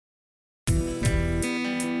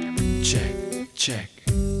Check.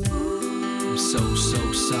 I'm so sorry.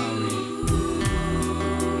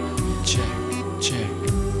 Check.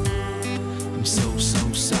 I'm so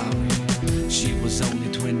sorry. She was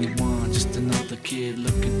only 21, just another kid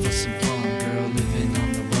looking for some fun. Girl living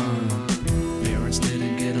on the run. Parents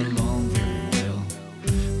didn't get along very well.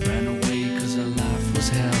 Ran away cause her life was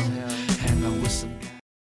hell. Hang out with some guys.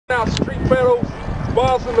 Now street battles,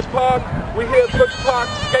 bars in the park. We here at Brook Park,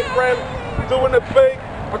 skate ramp, doing it big.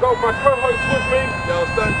 I got my co-host with me. Yo,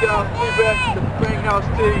 Stone Gal, back the Bang House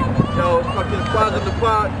Tea. Yo, fucking bars in the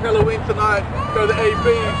park, Halloween tonight. Go to AB,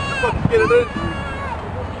 fucking get it in.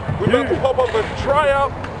 We're about to pop up a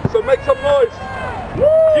tryout, so make some noise.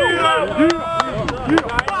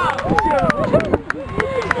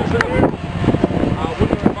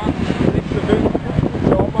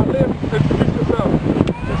 So on my left, introduce yourself.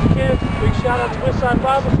 Just a kid, big shout out to Westside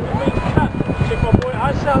Barbers for me. Check my boy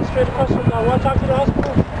Ice out straight across from Watch Out to the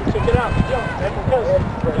hospital. Check it out. Yo, that's my cousin.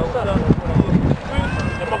 What's up?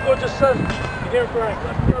 And my gorgeous son. You hear it right.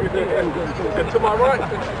 And to my right,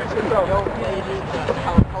 introduce yourself.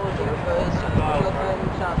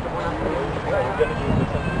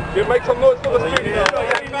 You make some noise for the studio.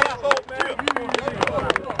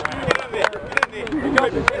 We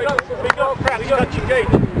got crap, we got your gate.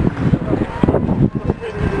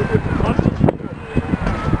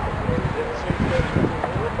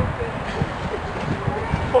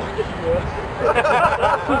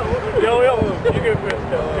 Yo, you get first.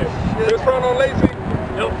 This front on LAYz.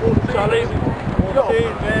 Yo, LAYz.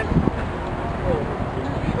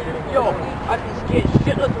 Yo, I've been scared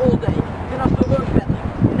shitless all day. Then I still go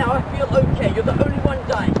battling. Now I feel okay. You're the only one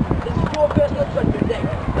dying. This is your personal judgment day.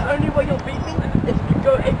 The only way you'll beat me is if you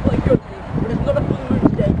go ape like Goku. When it's not a full moon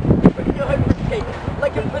day. But in your hope to escape,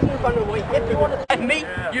 like a prison runaway. If you want to like me,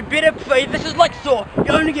 you better play. This is like Saw.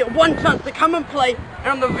 You only get one chance to come and play. And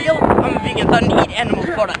on the real, I'm a vegan, so I don't eat animal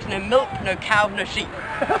products. No milk, no cow, no sheep.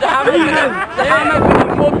 So how am I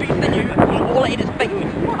gonna more beef than you when all I eat is fake meat?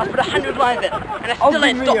 I put 100 lines in, and I still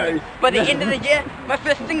ain't stopping. By the end of the year, my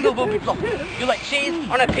first single will be dropping. You like cheese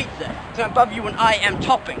on a pizza, so I'm above you when I am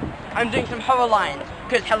topping. I'm doing some horror lines,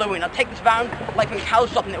 cause Halloween. I'll take this round like when cows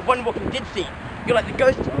shopping that one Walking Dead scene. You're like the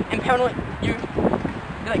ghost and paranormal, you're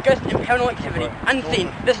like ghost and paranormal activity,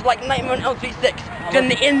 unseen. This is like Nightmare on LC6. Then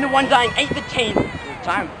the end, the one dying ain't the teen.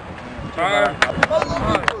 Time.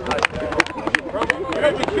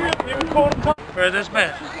 Bro, this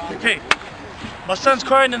man. Okay. My son's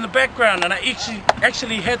crying in the background and I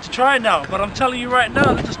actually had to try now, but I'm telling you right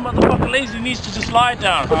now that this motherfucker LAYz needs to just lie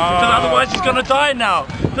down, because otherwise he's gonna die now.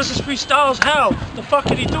 This is freestyles how? The fuck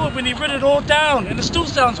did he do it when he wrote it all down? And it still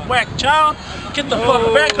sounds whack, child. Get the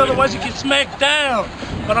fuck back, otherwise you get smacked down.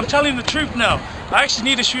 But I'm telling the truth now. I actually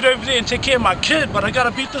need to shoot over there and take care of my kid, but I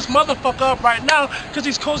gotta beat this motherfucker up right now because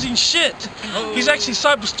he's causing shit. He's actually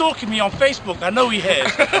cyber stalking me on Facebook. I know he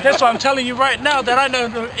has. That's why I'm telling you right now that I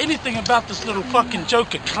don't know anything about this little fucking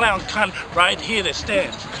joker clown cunt right here that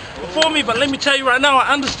stands before me. But let me tell you right now, I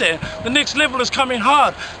understand. The next level is coming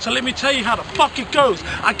hard. So let me tell you how the fuck it goes.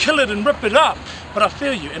 I kill it and rip it up. But I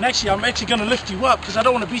feel you, and actually I'm actually gonna lift you up because I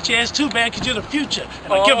don't want to beat your ass too bad because you're the future.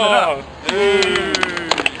 And I give it up.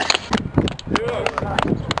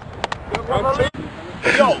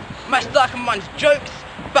 Yo, my stock amongst jokes,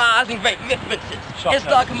 bars and great references. His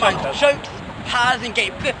stock amongst jokes, bars and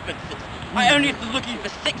great references. I only have to look at you for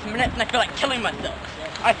 6 minutes and I feel like killing myself.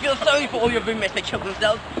 I feel sorry for all your roommates that killed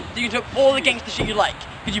themselves, so you took all the gangster shit you like,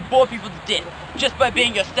 because you bore people to death, just by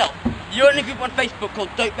being yourself. You're in a group on Facebook called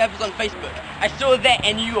Dope Rappers on Facebook. I saw that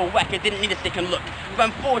and you were whack, I didn't need a second look. But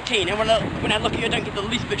I'm 14 and when I look at you I don't get the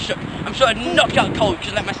least bit shook. I'm sure I'd knock you out cold because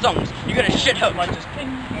you like my songs. You got a shit hook.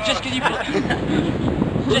 Just because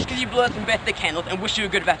you blow out some birthday candles and wish you were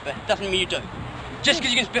a good rapper, doesn't mean you do. Just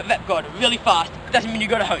because you can spit rap god really fast, doesn't mean you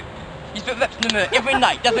got a hope. You spit raps in the mirror every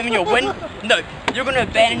night, doesn't mean you'll win. No, you're gonna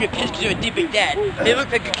abandon your kids because you're a deadbeat dad. They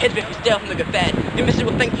look like good kids but if you stay off them they go bad. Your missus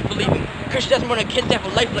will thank you for leaving, because she doesn't want her kids to have a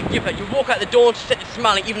life like you, but you walk out the door and sit there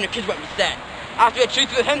smiling even your kids won't be sad. After I choose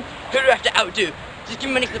with him, who do I have to outdo? Just give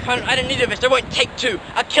me my next opponent, I don't need a vest, I won't take two.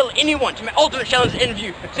 I'll kill anyone to my ultimate challenge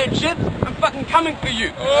interview. So Jibs, I'm fucking coming for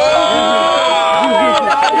you.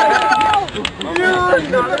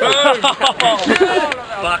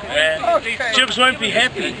 Fuck man, Jibs won't be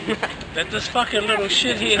happy that this fucking little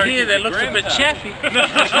shithead here that looks a bit chappy is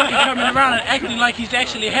fucking coming around and acting like he's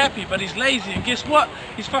actually happy, but he's lazy, and guess what?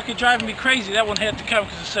 He's fucking driving me crazy. That one had to come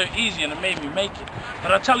because it's so easy and it made me make it.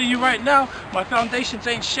 But I'm telling you right now, my foundations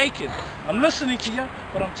ain't shaking. I'm listening to you,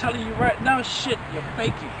 But I'm telling you right now, shit, you're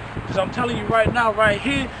faking. Because I'm telling you right now, right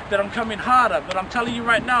here, that I'm coming harder. But I'm telling you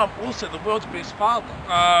right now, I'm also the world's best father.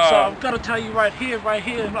 So I've got to tell you right here,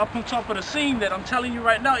 and up on top of the scene, that I'm telling you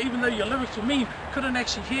right now, even though your lyrics were mean, couldn't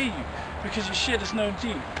actually hear you. Because your shit is known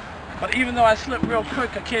deep. But even though I slip real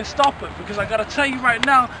quick, I can't stop it. Because I got to tell you right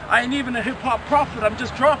now, I ain't even a hip-hop prophet, I'm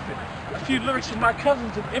just dropping a few lyrics from my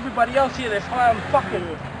cousins and everybody else here that's high on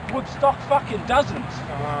fucking Woodstock fucking dozens.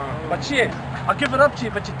 But yeah, I'll give it up to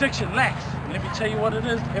you, but your diction lacks. And let me tell you what it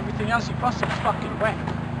is, everything else you bustin' is fucking whack.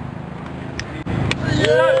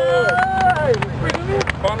 Yeah!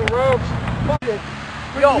 Final round.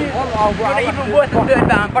 Yo, you're not even worth the third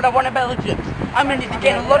round, but I want a battle chips. I'm gonna need to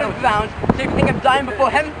gain a lot of rounds, so if you think I'm dying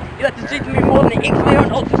before him, you'll have to see to me more than an X-ray on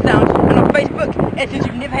ultrasound. And on Facebook, it says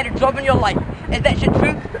you've never had a job in your life. Is that shit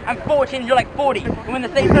true? I'm 14, you're like 40, and we're in the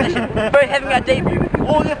same position, both having our debut.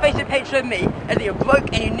 All your Facebook page showed me is that you're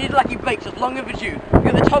broke and you need lucky breaks as long as it's you. You're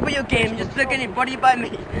at the top of your game, you're still getting bodied by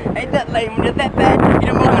me. Ain't that lame? When you're that bad, you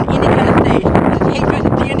don't belong on any kind of stage. This hate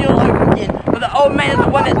versus D&D all over again. But the old man is the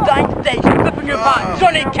one that's dying today. She's flipping your apart.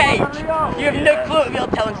 Johnny Cage! You have no clue what real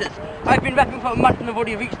talent is. I've been rapping for a month and I've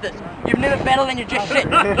already reached this. You've never battled and you're just shit.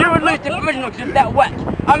 You would lose to original because you're that whack.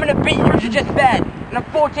 I'm gonna beat you because you're just bad. And I'm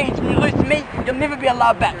 14, so when you lose to me, you'll never be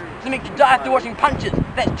allowed back. To make you die after watching punches,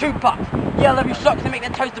 that's Tupac. Yeah, I love you shocks to make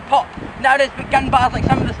that toaster pop. Nowadays, big gun bars like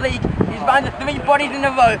some of this league. He's behind the 3 bodies in a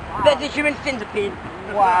row. That's a human centipede.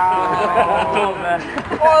 Wow. That's all, man.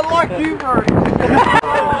 Oh, I like you, bro.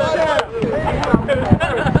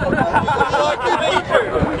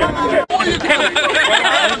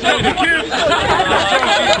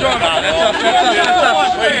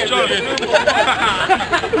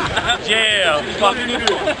 Yeah, fuck.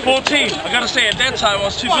 14. I gotta say, at that time I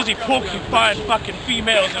was too busy porcupine fucking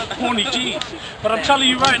females and corny G's. But I'm telling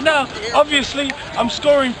you right now, obviously I'm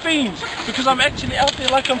scoring fiends because I'm actually out there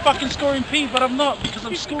like I'm fucking scoring P, but I'm not because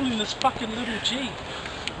I'm schooling this fucking little G.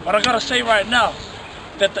 But I gotta say right now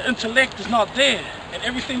that the intellect is not there, and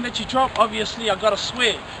everything that you drop, obviously I gotta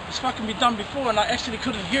swear, it's fucking been done before, and I actually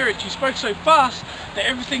couldn't hear it. You spoke so fast that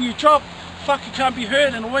everything you drop fucking can't be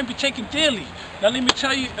heard and it won't be taken dearly. Now let me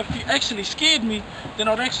tell you, if you actually scared me, then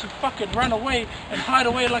I'd actually fucking run away and hide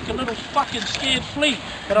away like a little fucking scared flea.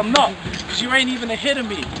 But I'm not, because you ain't even ahead of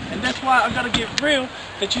me. And that's why I gotta get real,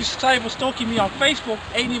 that you cyber stalking me on Facebook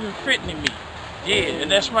ain't even threatening me. Yeah, and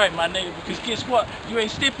that's right, my nigga, because guess what? You ain't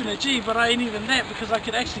stepping a G, but I ain't even that, because I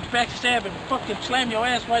could actually backstab and fucking slam your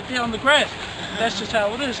ass right there on the grass. And that's just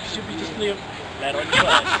how it is, because you'll be just live flat on your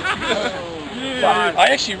ass. Yeah. I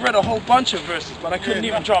actually read a whole bunch of verses, but I couldn't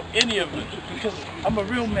even drop any of them, because I'm a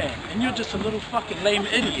real man, and you're just a little fucking lame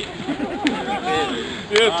idiot.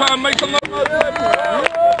 Yeah, time to make some noise. We're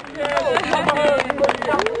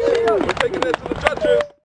taking that to the judges.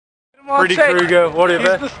 Pretty Kruger,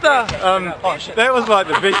 whatever. He's the star. That was like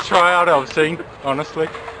the best tryout I've seen, honestly.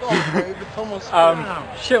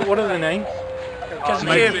 Shit, what are the names?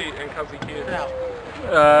 LAYz and CUZZY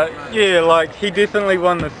KEV. Yeah, like he definitely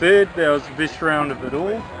won the third. That was the best round of it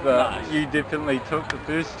all. But nice. You definitely took the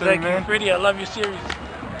first two, Thank man. you, Freddie. I love your series.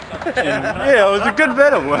 Yeah, it was a good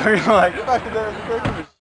battle. Like,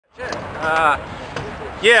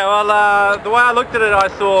 yeah, well, the way I looked at it, I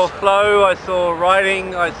saw flow, I saw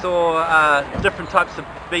writing, I saw different types of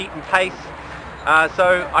beat and pace.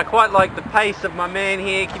 So I quite like the pace of my man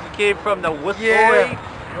here, Kev from the Whistle. Yeah.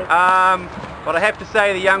 But I have to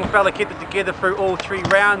say the young fella kept it together through all 3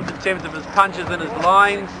 rounds in terms of his punches and his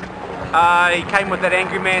lines. He came with that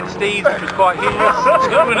angry man Steve, which was quite humorous.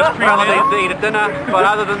 Fella needs to eat a dinner. But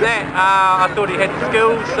other than that, I thought he had the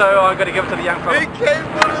skills, so I've got to give it to the young fella.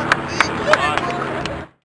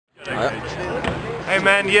 Hey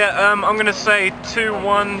man, yeah, I'm going to say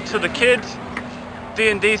 2-1 to the kid.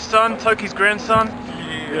 D&D's son, Toki's grandson.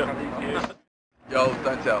 Yeah. Yo,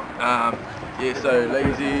 don't tell. Yeah, so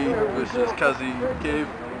LAYz versus CUZZY KEV,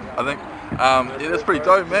 I think. Yeah, that's pretty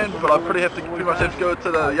dope, man. But I pretty much have to go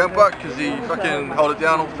to the young buck because he fucking held it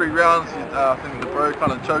down all 3 rounds. I think the bro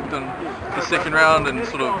kind of choked in the second round and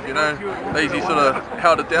sort of, you know, LAYz sort of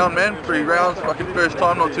held it down, man. 3 rounds, fucking first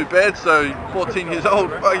time, not too bad. So 14 years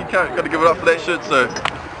old, well, you can't, got to give it up for that shit. So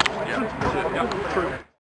yeah.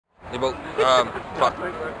 Yeah, but fuck,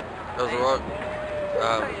 that was alright. I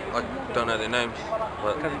don't know their names,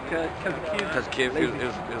 but CUZZY KEV, it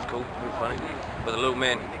was cool, it was funny. But the little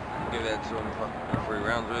man, give that to him for 3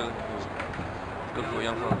 rounds really. It was good for a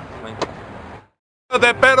young fella, I mean.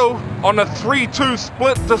 That battle on a 3-2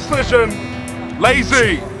 split decision. LAYz,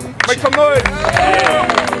 make some noise.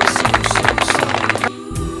 Yeah.